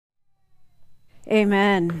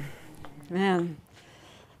Amen. Man,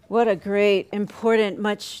 what a great, important,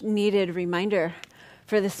 much needed reminder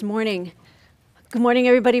for this morning. Good morning,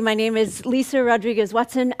 everybody. My name is Lisa Rodriguez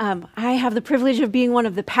Watson. I have the privilege of being one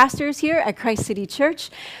of the pastors here at Christ City Church.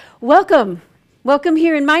 Welcome. Welcome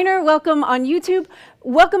here in Minor. Welcome on YouTube.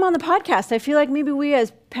 Welcome on the podcast. I feel like maybe we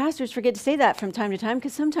as pastors forget to say that from time to time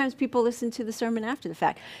because sometimes people listen to the sermon after the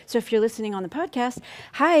fact. So if you're listening on the podcast,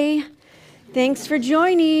 hi. Thanks for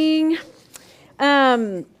joining.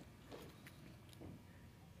 I'm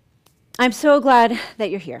so glad that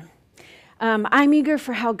you're here. I'm eager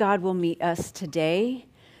for how God will meet us today,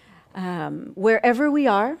 wherever we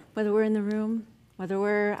are, whether we're in the room, whether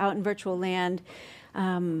we're out in virtual land,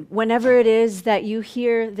 whenever it is that you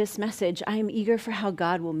hear this message, I'm eager for how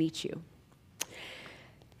God will meet you.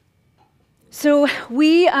 So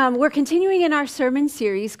we're continuing in our sermon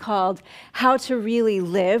series called How to Really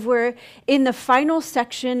Live. We're in the final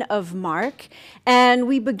section of Mark, and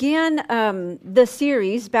we began the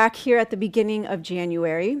series back here at the beginning of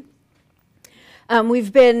January.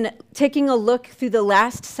 We've been taking a look through the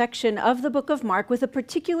last section of the book of Mark with a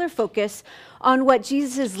particular focus on what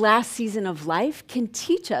Jesus' last season of life can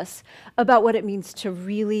teach us about what it means to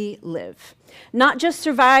really live. Not just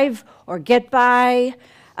survive or get by,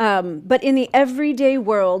 but in the everyday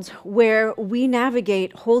world where we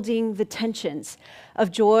navigate holding the tensions of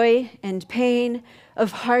joy and pain,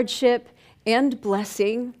 of hardship and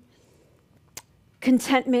blessing,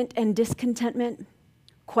 contentment and discontentment,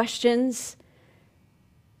 questions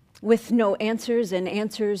with no answers and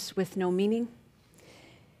answers with no meaning.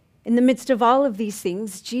 In the midst of all of these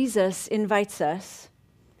things, Jesus invites us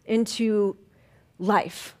into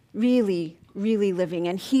life, really, really living.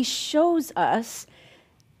 And he shows us,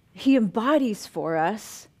 he embodies for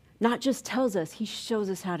us, not just tells us, he shows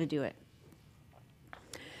us how to do it.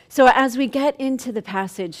 So as we get into the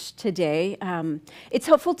passage today, it's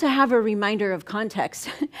helpful to have a reminder of context.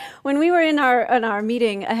 When we were in our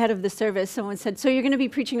meeting ahead of the service, someone said, "So you're going to be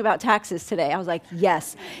preaching about taxes today?" I was like,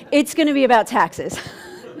 "Yes, it's going to be about taxes."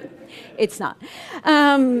 It's not.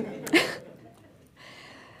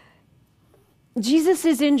 Jesus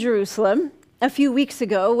is in Jerusalem. A few weeks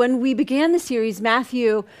ago, when we began the series,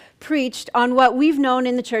 Matthew preached on what we've known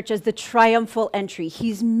in the church as the triumphal entry.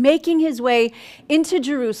 He's making his way into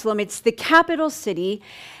Jerusalem. It's the capital city,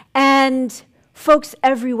 and folks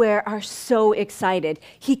everywhere are so excited.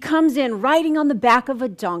 He comes in riding on the back of a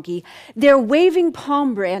donkey. They're waving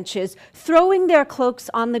palm branches, throwing their cloaks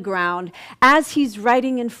on the ground as he's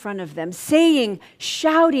riding in front of them, saying,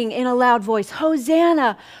 shouting in a loud voice,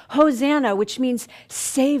 "Hosanna, Hosanna," which means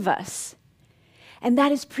save us. And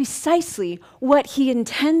that is precisely what he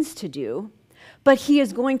intends to do, but he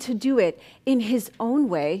is going to do it in his own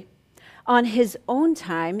way, on his own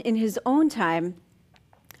time, in his own time,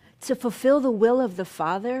 to fulfill the will of the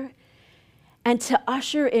Father and to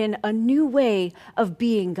usher in a new way of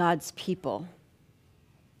being God's people.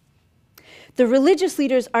 The religious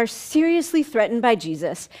leaders are seriously threatened by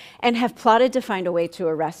Jesus and have plotted to find a way to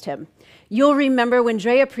arrest him. You'll remember when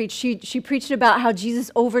Drea preached, she preached about how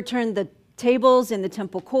Jesus overturned the tables in the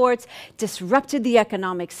temple courts, disrupted the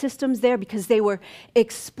economic systems there because they were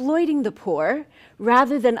exploiting the poor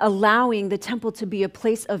rather than allowing the temple to be a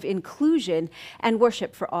place of inclusion and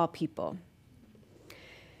worship for all people.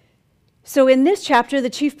 So in this chapter, the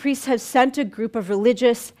chief priests have sent a group of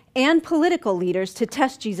religious and political leaders to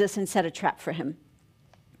test Jesus and set a trap for him.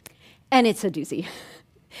 And it's a doozy.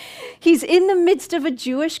 He's in the midst of a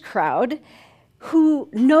Jewish crowd who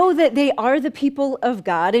know that they are the people of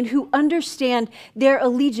God and who understand their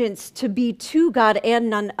allegiance to be to God and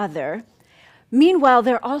none other. Meanwhile,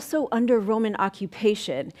 they're also under Roman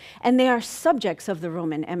occupation, and they are subjects of the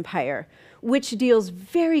Roman Empire, which deals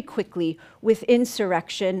very quickly with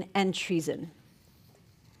insurrection and treason.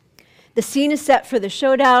 The scene is set for the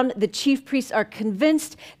showdown. The chief priests are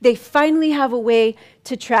convinced they finally have a way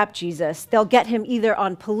to trap Jesus. They'll get him either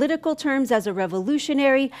on political terms as a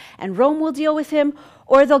revolutionary, and Rome will deal with him,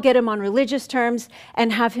 or they'll get him on religious terms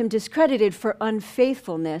and have him discredited for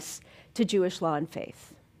unfaithfulness to Jewish law and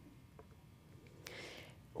faith.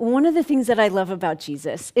 One of the things that I love about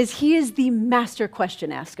Jesus is he is the master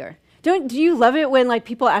question asker. Do you love it when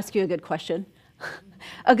people ask you a good question?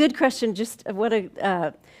 A good question, just what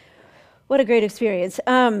a great experience.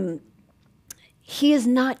 He is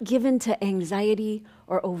not given to anxiety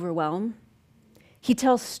or overwhelm. He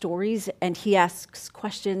tells stories and he asks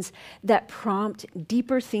questions that prompt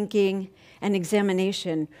deeper thinking and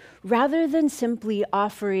examination rather than simply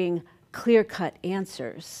offering clear-cut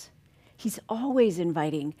answers. He's always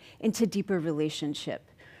inviting into deeper relationship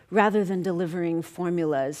rather than delivering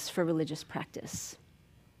formulas for religious practice.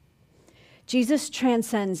 Jesus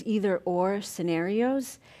transcends either or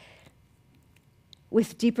scenarios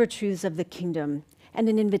with deeper truths of the kingdom and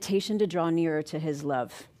an invitation to draw nearer to his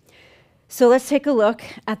love. So let's take a look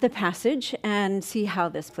at the passage and see how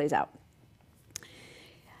this plays out.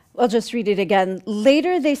 I'll just read it again.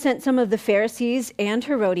 Later, they sent some of the Pharisees and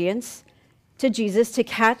Herodians to Jesus to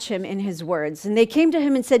catch him in his words. And they came to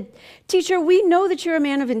him and said, "Teacher, we know that you're a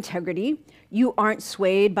man of integrity. You aren't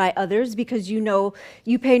swayed by others because you know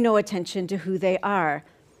you pay no attention to who they are,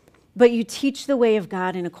 but you teach the way of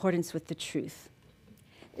God in accordance with the truth.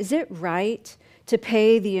 Is it right to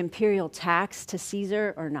pay the imperial tax to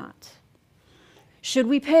Caesar or not? Should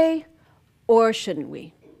we pay or shouldn't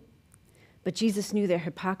we?" But Jesus knew their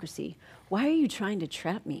hypocrisy. "Why are you trying to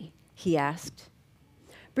trap me?" he asked.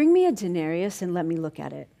 "Bring me a denarius and let me look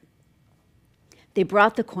at it." They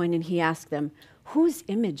brought the coin and he asked them, "Whose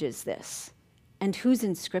image is this? And whose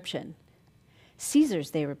inscription?" "Caesar's,"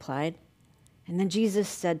 they replied. And then Jesus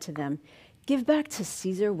said to them, "Give back to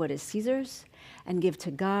Caesar what is Caesar's, and give to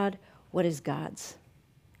God what is God's."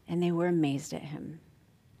 And they were amazed at him.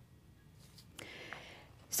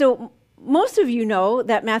 So most of you know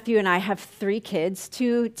that Matthew and I have 3 kids,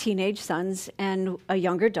 2 teenage sons and a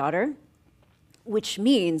younger daughter, which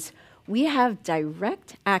means we have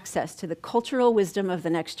direct access to the cultural wisdom of the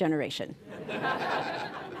next generation.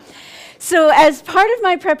 So as part of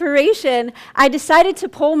my preparation, I decided to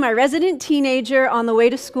poll my resident teenager on the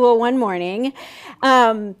way to school one morning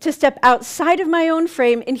to step outside of my own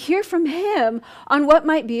frame and hear from him on what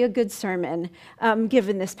might be a good sermon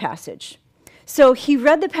given this passage. So he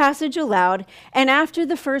read the passage aloud, and after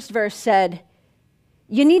the first verse said,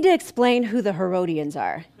 "You need to explain who the Herodians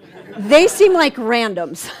are. They seem like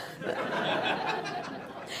randoms."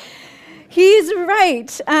 He's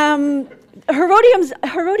right. Herodians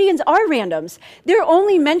are randoms. They're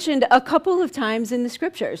only mentioned a couple of times in the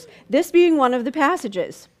scriptures, this being one of the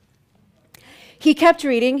passages. He kept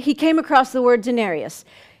reading. He came across the word denarius.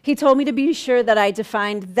 He told me to be sure that I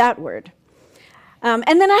defined that word.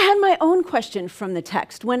 And then I had my own question from the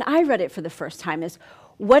text when I read it for the first time is,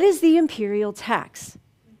 what is the imperial tax?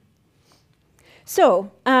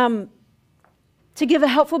 So, to give a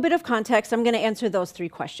helpful bit of context, I'm going to answer those 3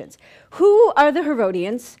 questions. Who are the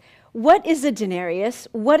Herodians? What is a denarius?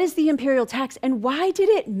 What is the imperial tax? And why did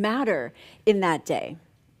it matter in that day?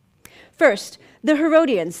 First, the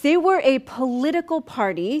Herodians, they were a political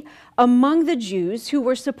party among the Jews who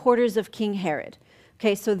were supporters of King Herod.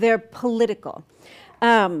 Okay, so they're political.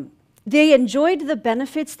 They enjoyed the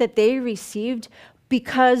benefits that they received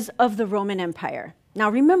because of the Roman Empire. Now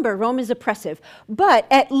remember, Rome is oppressive, but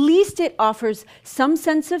at least it offers some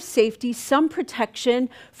sense of safety, some protection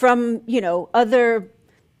from, other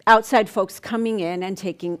outside folks coming in and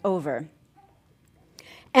taking over.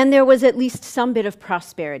 And there was at least some bit of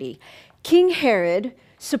prosperity. King Herod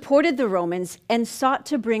supported the Romans and sought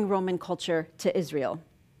to bring Roman culture to Israel.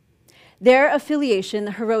 Their affiliation,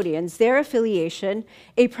 the Herodians,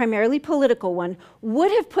 a primarily political one,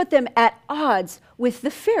 would have put them at odds with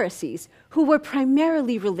the Pharisees, who were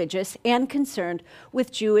primarily religious and concerned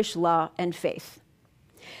with Jewish law and faith.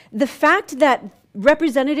 The fact that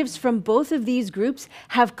representatives from both of these groups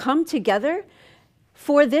have come together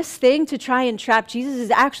for this thing to try and trap Jesus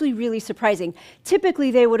is actually really surprising.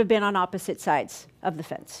 Typically, they would have been on opposite sides of the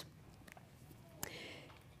fence.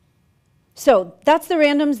 So that's the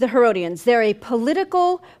randoms, the Herodians. They're a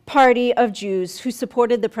political party of Jews who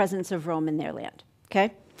supported the presence of Rome in their land.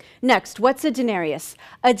 Okay? Next, what's a denarius?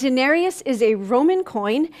 A denarius is a Roman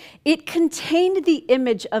coin. It contained the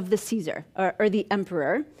image of the Caesar, or the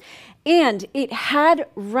emperor, and it had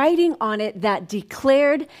writing on it that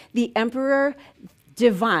declared the emperor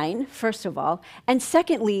divine, first of all, and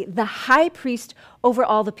secondly, the high priest over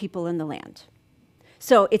all the people in the land.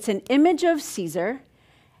 So it's an image of Caesar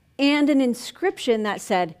and an inscription that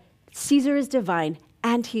said, Caesar is divine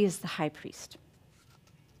and he is the high priest.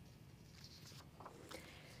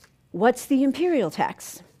 What's the imperial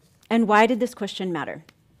tax? And why did this question matter?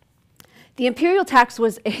 The imperial tax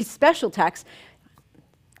was a special tax.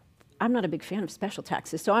 I'm not a big fan of special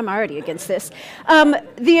taxes, so I'm already against this.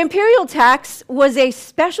 The imperial tax was a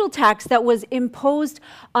special tax that was imposed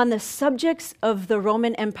on the subjects of the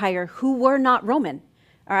Roman Empire who were not Roman.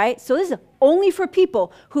 All right, so this is only for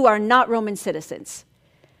people who are not Roman citizens.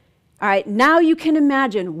 All right, now you can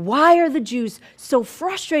imagine, why are the Jews so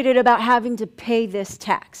frustrated about having to pay this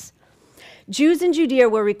tax? Jews in Judea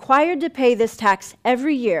were required to pay this tax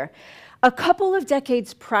every year. A couple of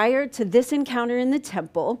decades prior to this encounter in the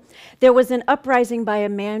temple, there was an uprising by a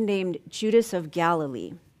man named Judas of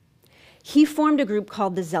Galilee. He formed a group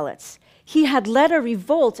called the Zealots. he had led a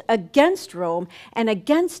revolt against Rome and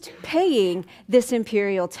against paying this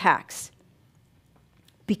imperial tax,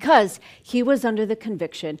 because he was under the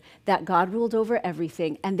conviction that God ruled over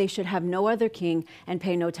everything and they should have no other king and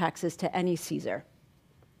pay no taxes to any Caesar.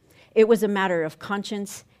 It was a matter of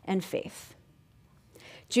conscience and faith.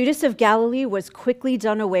 Judas of Galilee was quickly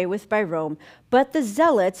done away with by Rome, but the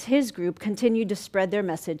Zealots, his group, continued to spread their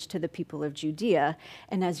message to the people of Judea,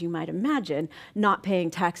 and as you might imagine, not paying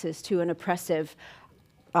taxes to an oppressive,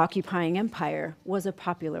 occupying empire was a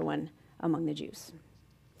popular one among the Jews.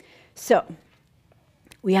 So,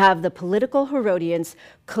 we have the political Herodians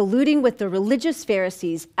colluding with the religious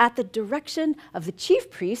Pharisees at the direction of the chief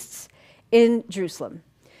priests in Jerusalem.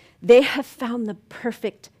 They have found the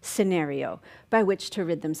perfect scenario by which to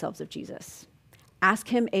rid themselves of Jesus. Ask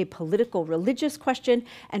him a political religious question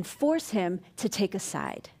and force him to take a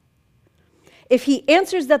side. If he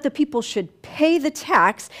answers that the people should pay the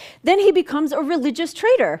tax, then he becomes a religious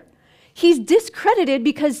traitor. He's discredited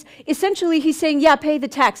because essentially he's saying, yeah, pay the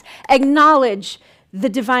tax. Acknowledge the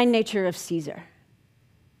divine nature of Caesar.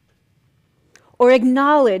 Or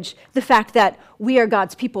acknowledge the fact that we are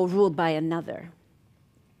God's people ruled by another.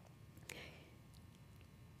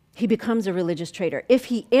 He becomes a religious traitor. If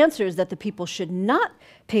he answers that the people should not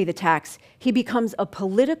pay the tax, he becomes a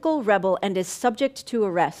political rebel and is subject to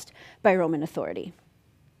arrest by Roman authority.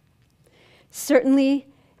 Certainly,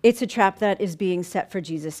 it's a trap that is being set for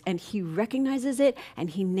Jesus, and he recognizes it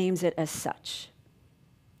and he names it as such.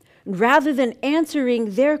 Rather than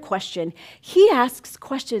answering their question, he asks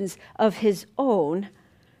questions of his own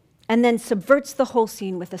and then subverts the whole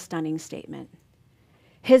scene with a stunning statement.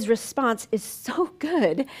 His response is so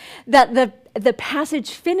good that the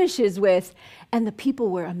passage finishes with, and the people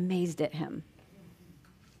were amazed at him.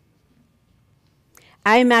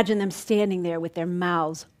 I imagine them standing there with their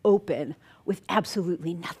mouths open with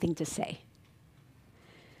absolutely nothing to say.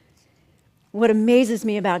 What amazes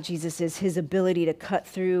me about Jesus is his ability to cut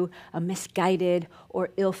through a misguided or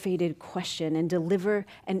ill-fated question and deliver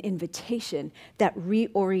an invitation that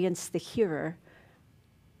reorients the hearer,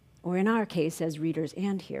 or in our case, as readers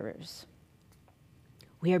and hearers.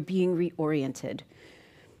 We are being reoriented.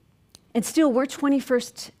 And still, we're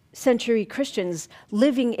 21st century Christians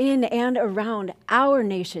living in and around our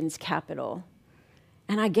nation's capital.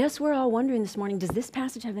 And I guess we're all wondering this morning, does this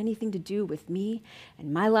passage have anything to do with me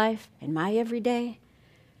and my life and my everyday?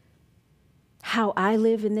 How I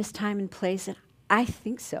live in this time and place? And I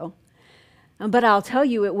think so. But I'll tell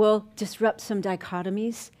you, it will disrupt some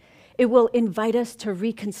dichotomies. It will invite us to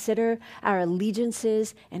reconsider our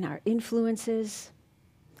allegiances and our influences.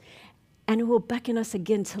 And it will beckon us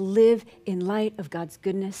again to live in light of God's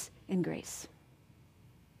goodness and grace.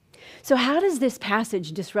 So how does this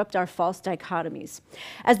passage disrupt our false dichotomies?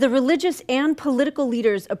 As the religious and political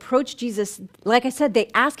leaders approach Jesus, like I said, they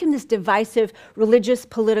ask him this divisive religious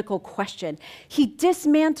political question. He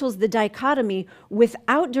dismantles the dichotomy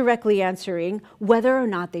without directly answering whether or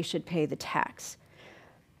not they should pay the tax.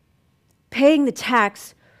 Paying the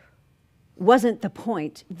tax wasn't the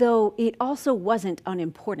point, though it also wasn't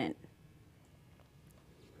unimportant.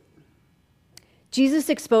 Jesus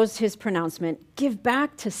exposed his pronouncement, give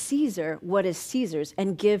back to Caesar what is Caesar's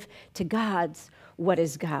and give to God's what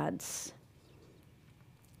is God's.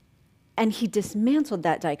 And he dismantled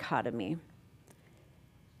that dichotomy.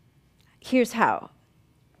 Here's how.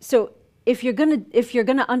 So if you're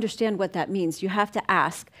gonna understand what that means, you have to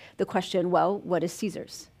ask the question, well, what is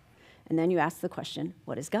Caesar's? And then you ask the question,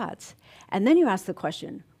 what is God's? And then you ask the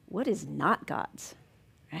question, what is not God's,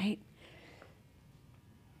 right?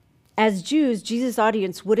 As Jews, Jesus'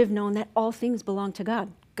 audience would have known that all things belong to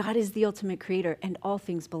God. God is the ultimate creator, and all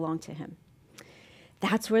things belong to him.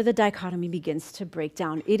 That's where the dichotomy begins to break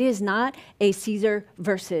down. It is not a Caesar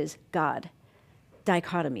versus God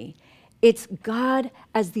dichotomy. It's God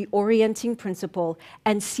as the orienting principle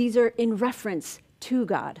and Caesar in reference to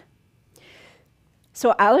God.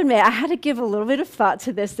 So I'll admit, I had to give a little bit of thought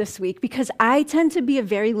to this week because I tend to be a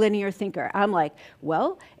very linear thinker. I'm like,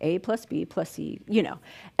 well, A plus B plus C,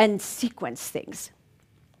 and sequence things.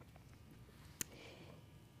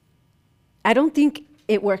 I don't think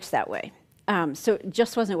it works that way. So it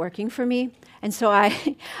just wasn't working for me. And so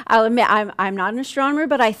I'll admit, I'm not an astronomer,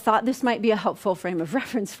 but I thought this might be a helpful frame of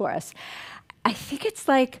reference for us. I think it's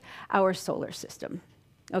like our solar system,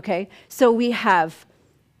 okay? So we have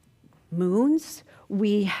moons,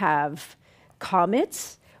 we have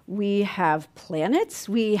comets, we have planets,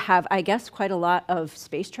 we have, I guess, quite a lot of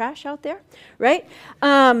space trash out there, right?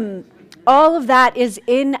 All of that is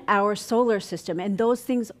in our solar system, and those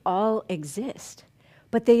things all exist.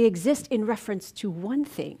 But they exist in reference to one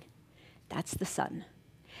thing. That's the sun.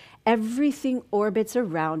 Everything orbits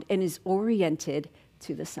around and is oriented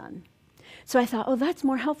to the sun. So I thought, oh, that's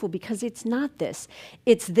more helpful because it's not this.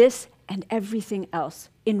 It's this and everything else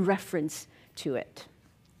in reference to it.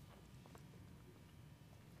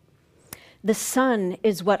 The sun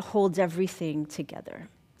is what holds everything together,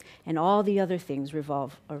 and all the other things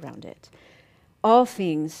revolve around it. All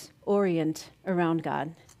things orient around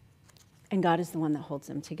God, and God is the one that holds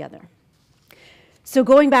them together. So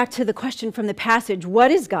going back to the question from the passage, what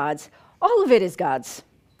is God's? All of it is God's.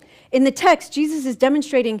 In the text, Jesus is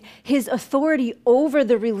demonstrating his authority over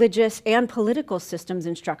the religious and political systems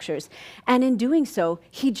and structures, and in doing so,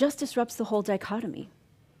 he just disrupts the whole dichotomy.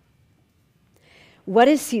 What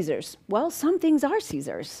is Caesar's? Well, some things are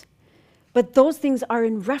Caesar's, but those things are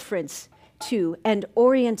in reference to and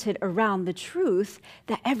oriented around the truth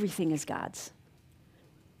that everything is God's.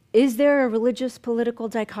 Is there a religious political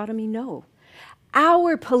dichotomy? No.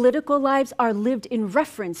 Our political lives are lived in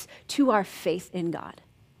reference to our faith in God.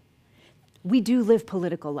 We do live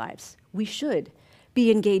political lives. We should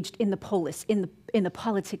be engaged in the polis, in the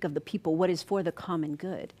politic of the people, what is for the common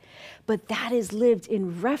good. But that is lived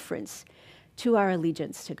in reference to our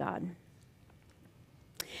allegiance to God.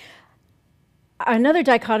 Another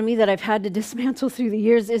dichotomy that I've had to dismantle through the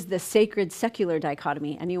years is the sacred-secular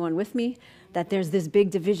dichotomy. Anyone with me? That there's this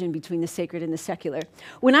big division between the sacred and the secular.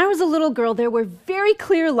 When I was a little girl, there were very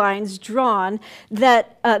clear lines drawn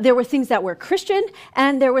that there were things that were Christian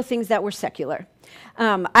and there were things that were secular.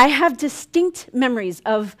 I have distinct memories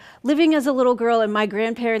of living as a little girl in my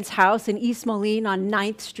grandparents' house in East Moline on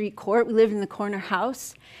 9th Street Court. We lived in the corner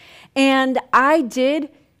house. And I did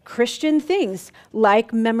Christian things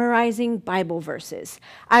like memorizing Bible verses.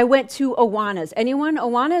 I went to Awanas. Anyone?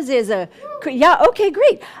 Awanas is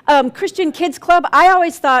great. Christian Kids Club. I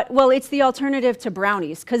always thought, well, it's the alternative to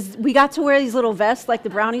Brownies because we got to wear these little vests like the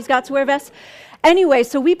Brownies got to wear vests. Anyway,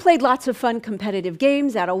 so we played lots of fun competitive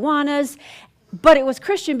games at Awanas, but it was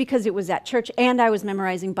Christian because it was at church and I was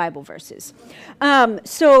memorizing Bible verses.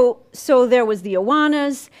 So there was the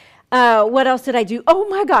Awanas. What else did I do? Oh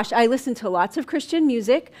my gosh, I listened to lots of Christian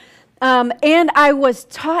music, and I was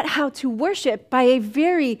taught how to worship by a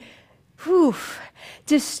very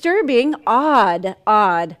disturbing, odd,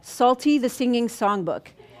 Salty the Singing Songbook.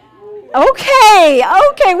 Okay,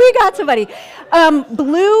 we got somebody.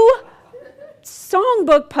 Blue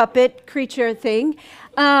songbook puppet creature thing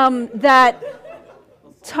that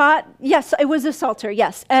taught, yes, it was a psalter,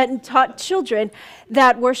 yes, and taught children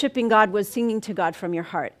that worshiping God was singing to God from your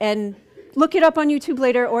heart. And look it up on YouTube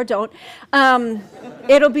later, or don't.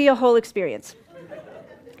 It'll be a whole experience.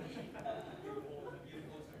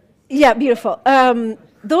 Yeah, beautiful.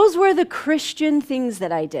 Those were the Christian things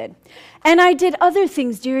that I did. And I did other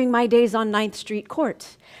things during my days on 9th Street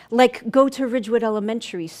Court, like go to Ridgewood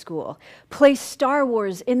Elementary School, play Star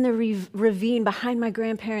Wars in the ravine behind my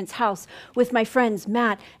grandparents' house with my friends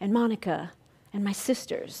Matt and Monica and my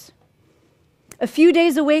sisters. A few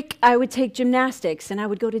days a week, I would take gymnastics and I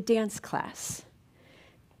would go to dance class.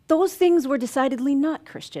 Those things were decidedly not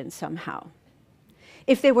Christian somehow.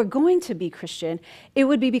 If they were going to be Christian, it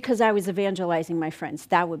would be because I was evangelizing my friends.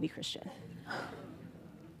 That would be Christian.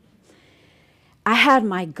 I had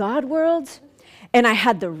my God world, and I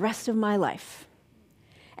had the rest of my life.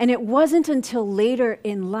 And it wasn't until later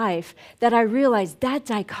in life that I realized that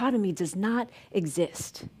dichotomy does not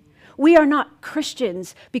exist. We are not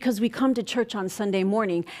Christians because we come to church on Sunday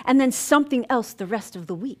morning and then something else the rest of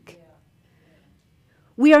the week.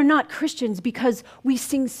 We are not Christians because we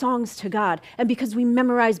sing songs to God and because we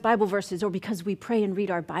memorize Bible verses or because we pray and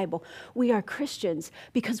read our Bible. We are Christians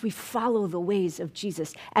because we follow the ways of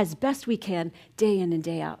Jesus as best we can, day in and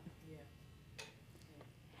day out.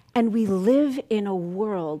 And we live in a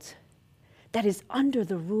world that is under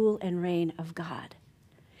the rule and reign of God.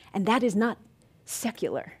 And that is not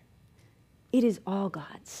secular. It is all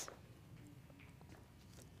God's.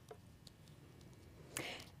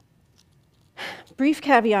 Brief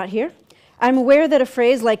caveat here. I'm aware that a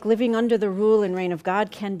phrase like living under the rule and reign of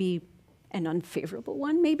God can be an unfavorable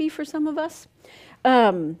one, maybe, for some of us.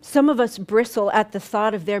 Some of us bristle at the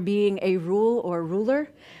thought of there being a rule or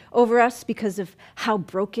ruler over us because of how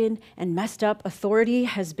broken and messed up authority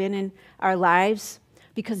has been in our lives.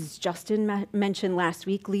 Because, as Justin mentioned last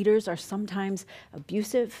week, leaders are sometimes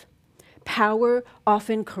abusive. Power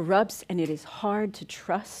often corrupts, and it is hard to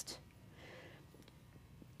trust.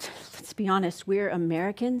 Let's be honest, we're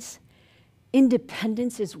Americans.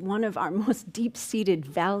 Independence is one of our most deep-seated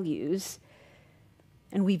values,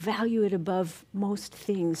 and we value it above most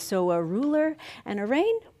things. So a ruler and a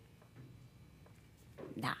reign?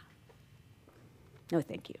 Nah. No,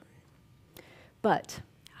 thank you. But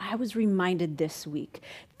I was reminded this week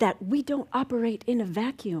that we don't operate in a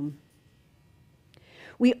vacuum.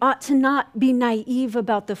 We ought to not be naive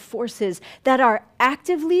about the forces that are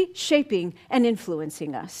actively shaping and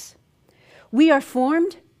influencing us. We are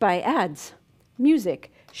formed by ads,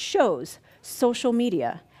 music, shows, social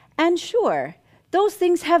media. And sure, those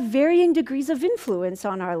things have varying degrees of influence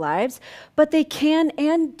on our lives, but they can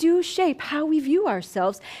and do shape how we view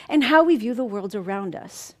ourselves and how we view the world around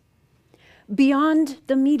us. Beyond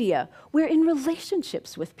the media, we're in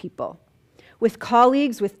relationships with people, with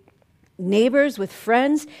colleagues, with neighbors, with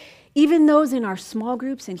friends. Even those in our small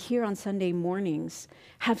groups and here on Sunday mornings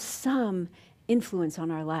have some influence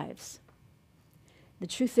on our lives. The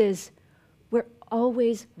truth is, we're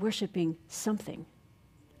always worshiping something.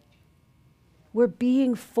 We're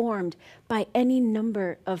being formed by any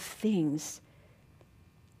number of things.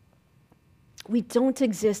 We don't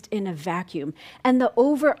exist in a vacuum. And the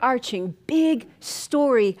overarching big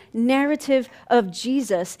story narrative of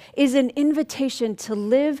Jesus is an invitation to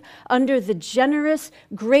live under the generous,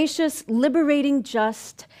 gracious, liberating,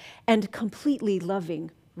 just, and completely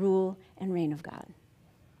loving rule and reign of God.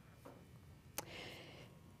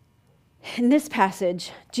 In this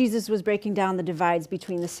passage, Jesus was breaking down the divides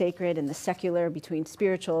between the sacred and the secular, between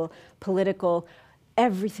spiritual, political.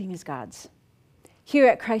 Everything is God's. Here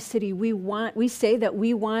at Christ City, we say that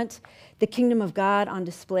we want the kingdom of God on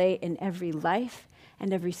display in every life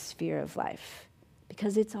and every sphere of life,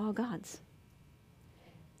 because it's all God's.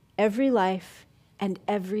 Every life and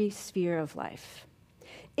every sphere of life.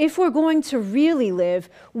 If we're going to really live,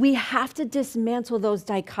 we have to dismantle those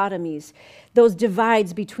dichotomies, those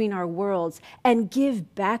divides between our worlds, and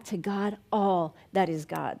give back to God all that is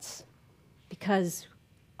God's, because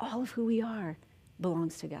all of who we are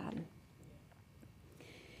belongs to God.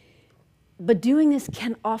 But doing this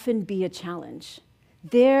can often be a challenge.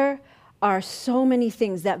 There are so many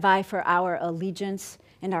things that vie for our allegiance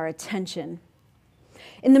and our attention.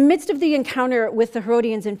 In the midst of the encounter with the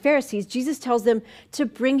Herodians and Pharisees, Jesus tells them to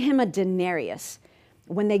bring him a denarius.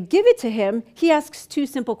 When they give it to him, he asks two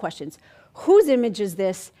simple questions. Whose image is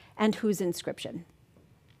this, and whose inscription?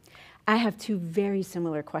 I have two very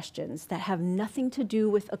similar questions that have nothing to do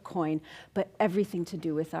with a coin, but everything to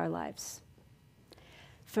do with our lives.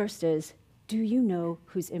 First is, do you know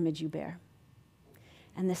whose image you bear?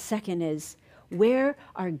 And the second is, where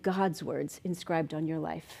are God's words inscribed on your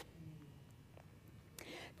life?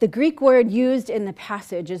 The Greek word used in the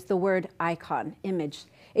passage is the word icon, image.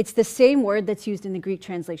 It's the same word that's used in the Greek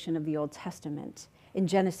translation of the Old Testament. In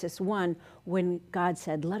Genesis 1, when God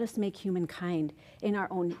said, let us make humankind in our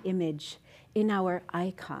own image, in our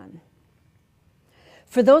icon.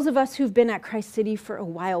 For those of us who've been at Christ City for a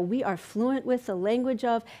while, we are fluent with the language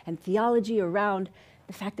of and theology around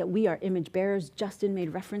the fact that we are image bearers. Justin made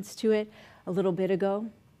reference to it a little bit ago.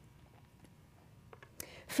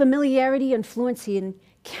 Familiarity and fluency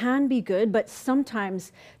can be good, but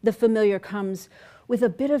sometimes the familiar comes with a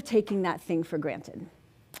bit of taking that thing for granted.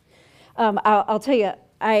 I'll tell you,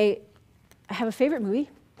 I have a favorite movie.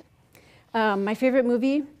 My favorite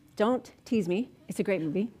movie, don't tease me, it's a great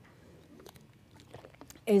movie,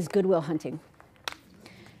 is Good Will Hunting.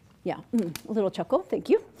 Yeah, a little chuckle, thank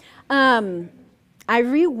you. I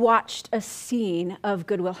rewatched a scene of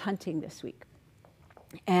Good Will Hunting this week.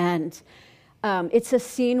 And it's a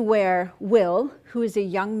scene where Will, who is a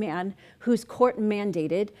young man who's court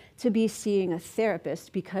mandated to be seeing a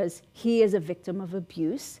therapist because he is a victim of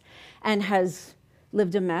abuse and has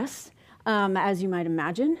lived a mess, as you might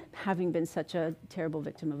imagine, having been such a terrible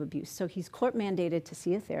victim of abuse. So he's court mandated to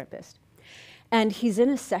see a therapist. And he's in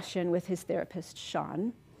a session with his therapist,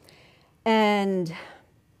 Sean. And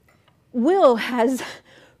Will has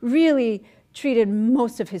really treated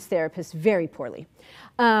most of his therapists very poorly.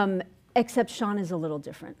 Except Sean is a little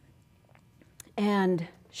different. And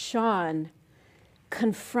Sean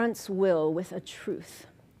confronts Will with a truth.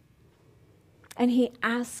 And he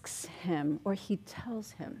asks him, or he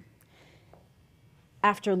tells him,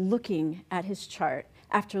 after looking at his chart,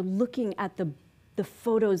 after looking at the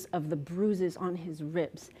photos of the bruises on his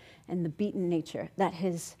ribs and the beaten nature that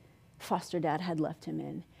his foster dad had left him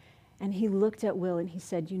in, and he looked at Will and he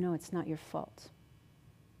said, you know, it's not your fault.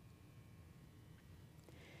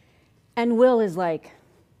 And Will is like,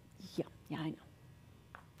 yeah, I know.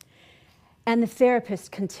 And the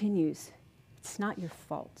therapist continues, it's not your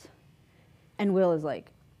fault. And Will is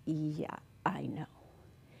like, yeah, I know.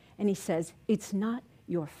 And he says, it's not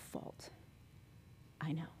your fault.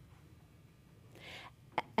 I know.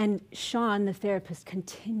 And Sean, the therapist,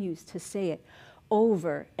 continues to say it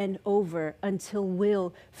over and over until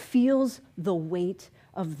Will feels the weight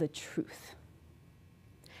of the truth.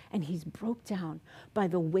 and he's broke down by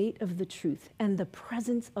the weight of the truth and the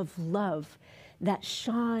presence of love that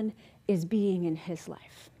Sean is being in his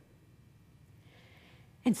life.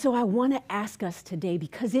 And so I want to ask us today,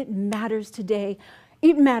 because it matters today.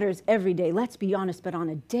 It matters every day, let's be honest, but on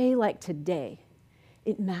a day like today,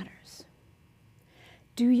 it matters.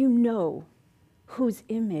 Do you know whose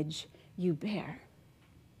image you bear?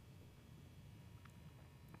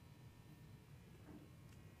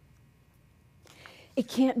 It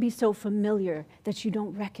can't be so familiar that you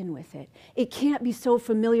don't reckon with it. It can't be so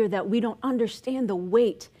familiar that we don't understand the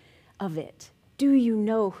weight of it. Do you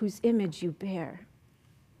know whose image you bear?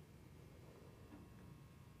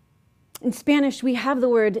 In Spanish, we have the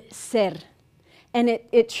word ser, and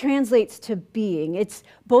it translates to being. It's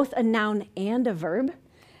both a noun and a verb.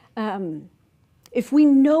 If we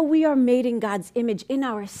know we are made in God's image, in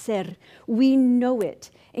our ser, we know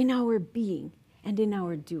it in our being and in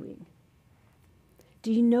our doing.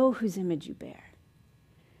 Do you know whose image you bear?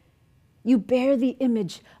 You bear the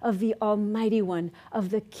image of the Almighty One, of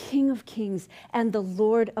the King of Kings and the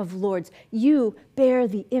Lord of Lords. You bear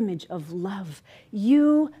the image of love.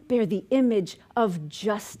 You bear the image of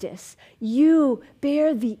justice. You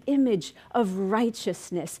bear the image of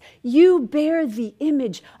righteousness. You bear the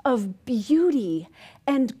image of beauty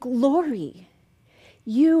and glory.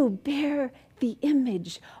 You bear the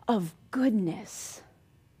image of goodness.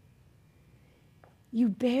 You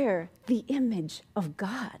bear the image of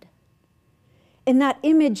God. And that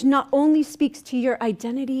image not only speaks to your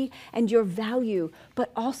identity and your value,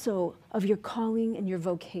 but also of your calling and your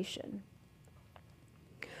vocation.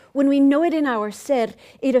 When we know it in our ser,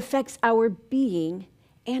 it affects our being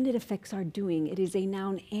and it affects our doing. It is a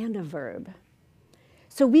noun and a verb.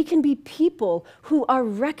 So we can be people who are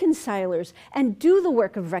reconcilers and do the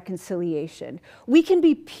work of reconciliation. We can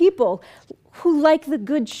be people who, like the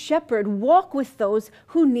Good Shepherd, walk with those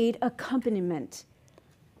who need accompaniment.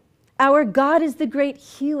 Our God is the great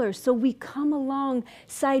healer, so we come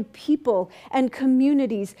alongside people and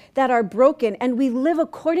communities that are broken, and we live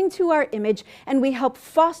according to our image, and we help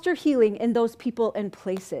foster healing in those people and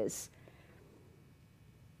places.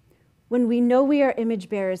 When we know we are image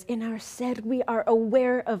bearers, in our ser, we are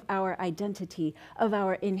aware of our identity, of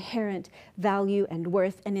our inherent value and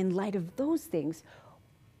worth, and in light of those things,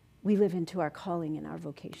 we live into our calling and our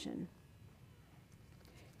vocation.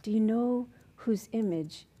 Do you know whose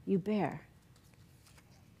image you bear?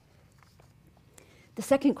 The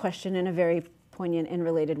second question, and a very poignant and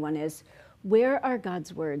related one, is, where are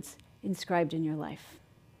God's words inscribed in your life?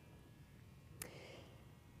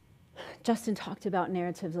 Justin talked about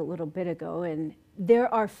narratives a little bit ago, and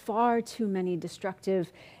there are far too many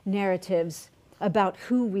destructive narratives about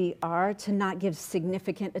who we are to not give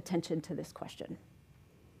significant attention to this question.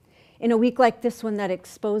 In a week like this one that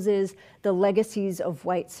exposes the legacies of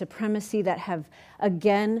white supremacy that have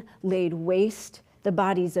again laid waste the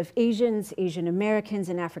bodies of Asians, Asian Americans,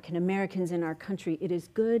 and African Americans in our country, it is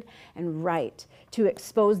good and right to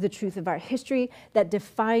expose the truth of our history that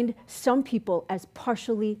defined some people as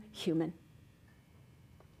partially human.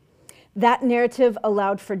 That narrative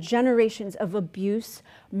allowed for generations of abuse,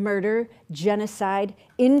 murder, genocide,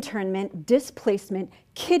 internment, displacement,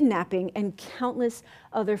 kidnapping, and countless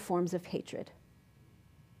other forms of hatred.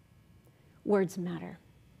 Words matter.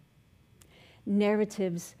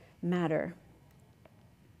 Narratives matter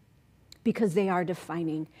because they are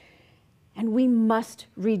defining. And we must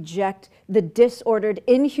reject the disordered,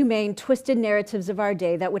 inhumane, twisted narratives of our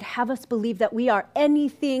day that would have us believe that we are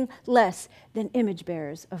anything less than image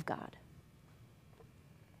bearers of God.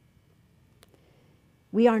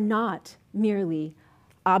 We are not merely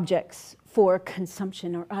objects for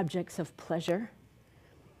consumption or objects of pleasure.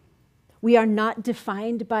 We are not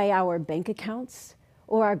defined by our bank accounts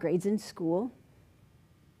or our grades in school.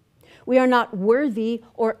 We are not worthy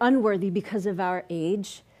or unworthy because of our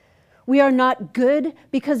age. We are not good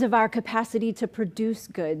because of our capacity to produce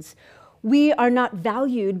goods. We are not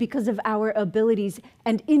valued because of our abilities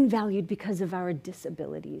and invalued because of our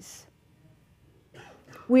disabilities.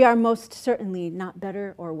 We are most certainly not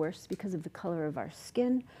better or worse because of the color of our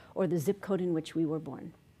skin or the zip code in which we were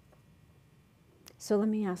born. So let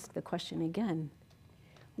me ask the question again.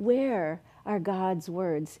 Where are God's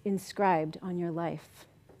words inscribed on your life?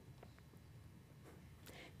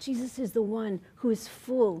 Jesus is the one who is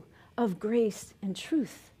full of grace and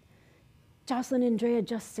truth. Jocelyn and Andrea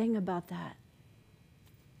just sang about that.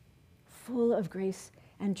 Full of grace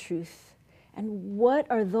and truth. And what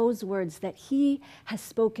are those words that he has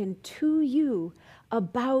spoken to you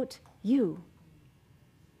about you?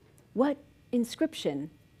 What inscription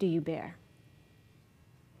do you bear?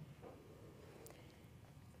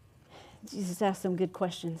 Jesus asked some good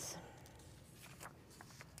questions.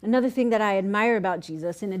 Another thing that I admire about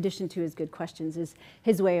Jesus, in addition to his good questions, is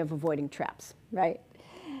his way of avoiding traps, right?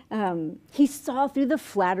 He saw through the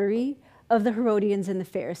flattery of the Herodians and the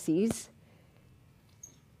Pharisees.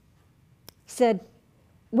 He said,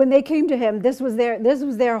 when they came to him, this was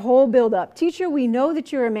their whole buildup. Teacher, we know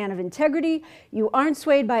that you're a man of integrity. You aren't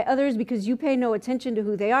swayed by others because you pay no attention to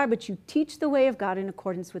who they are, but you teach the way of God in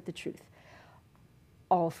accordance with the truth.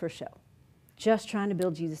 All for show. Just trying to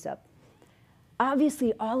build Jesus up.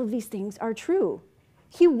 Obviously, all of these things are true.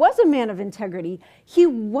 He was a man of integrity. He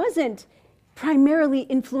wasn't primarily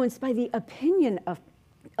influenced by the opinion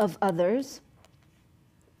of others.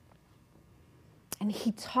 And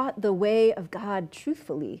he taught the way of God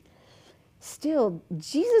truthfully. Still,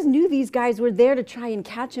 Jesus knew these guys were there to try and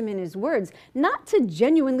catch him in his words, not to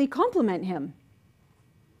genuinely compliment him.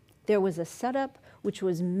 There was a setup which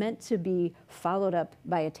was meant to be followed up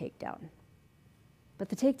by a takedown. But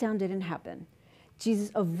the takedown didn't happen.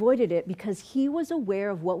 Jesus avoided it because he was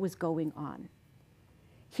aware of what was going on.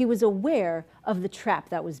 He was aware of the trap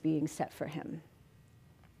that was being set for him.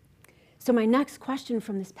 So my next question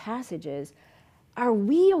from this passage is, are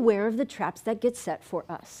we aware of the traps that get set for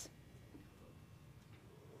us?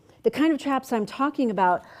 The kind of traps I'm talking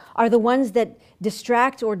about are the ones that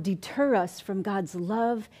distract or deter us from God's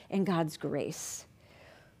love and God's grace.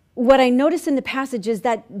 What I notice in the passage is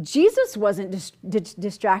that Jesus wasn't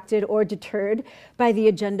distracted or deterred by the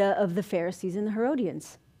agenda of the Pharisees and the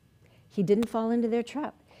Herodians. He didn't fall into their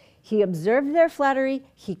trap. He observed their flattery,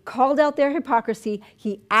 he called out their hypocrisy,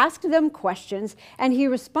 he asked them questions, and he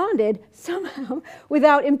responded somehow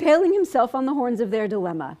without impaling himself on the horns of their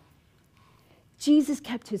dilemma. Jesus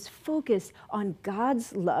kept his focus on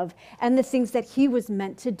God's love and the things that he was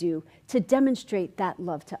meant to do to demonstrate that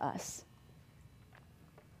love to us.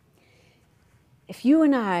 If you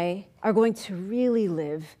and I are going to really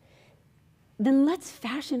live, then let's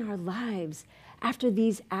fashion our lives after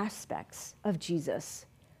these aspects of Jesus.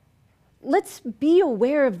 Let's be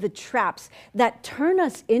aware of the traps that turn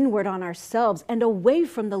us inward on ourselves and away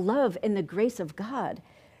from the love and the grace of God.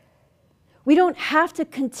 We don't have to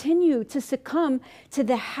continue to succumb to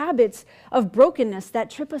the habits of brokenness that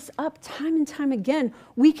trip us up time and time again.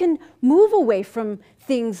 We can move away from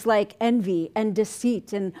things like envy and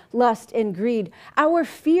deceit and lust and greed. Our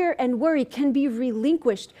fear and worry can be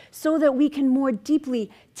relinquished so that we can more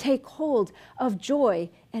deeply take hold of joy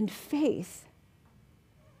and faith.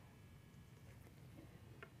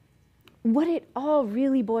 What it all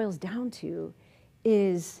really boils down to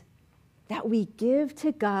is that we give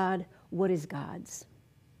to God what is God's.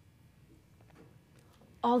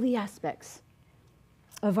 All the aspects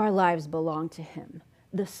of our lives belong to him.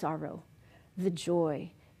 The sorrow, the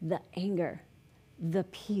joy, the anger, the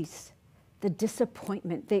peace, the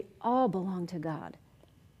disappointment, they all belong to God.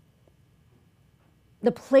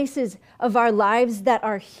 The places of our lives that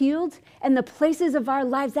are healed and the places of our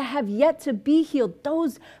lives that have yet to be healed,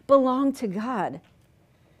 those belong to God.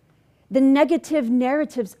 The negative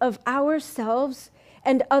narratives of ourselves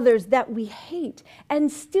and others that we hate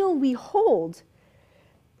and still we hold,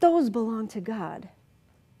 those belong to God.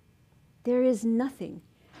 There is nothing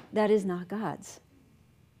that is not God's.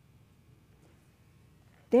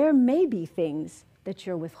 There may be things that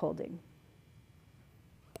you're withholding.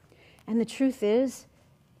 And the truth is,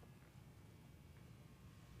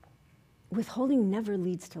 withholding never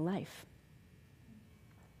leads to life.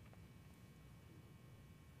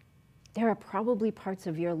 There are probably parts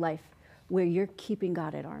of your life where you're keeping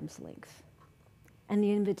God at arm's length. And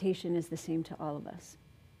the invitation is the same to all of us.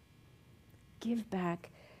 Give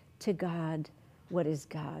back to God what is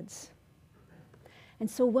God's. And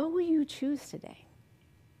so what will you choose today?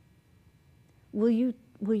 Will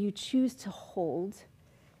you choose to hold,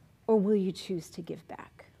 or will you choose to give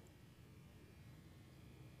back?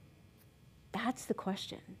 That's the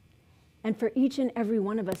question. And for each and every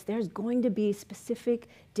one of us, there's going to be specific,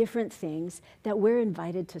 different things that we're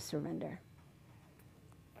invited to surrender.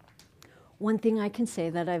 One thing I can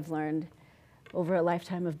say that I've learned over a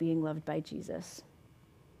lifetime of being loved by Jesus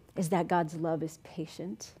is that God's love is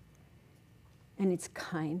patient, and it's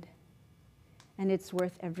kind, and it's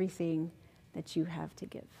worth everything that you have to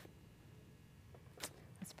give.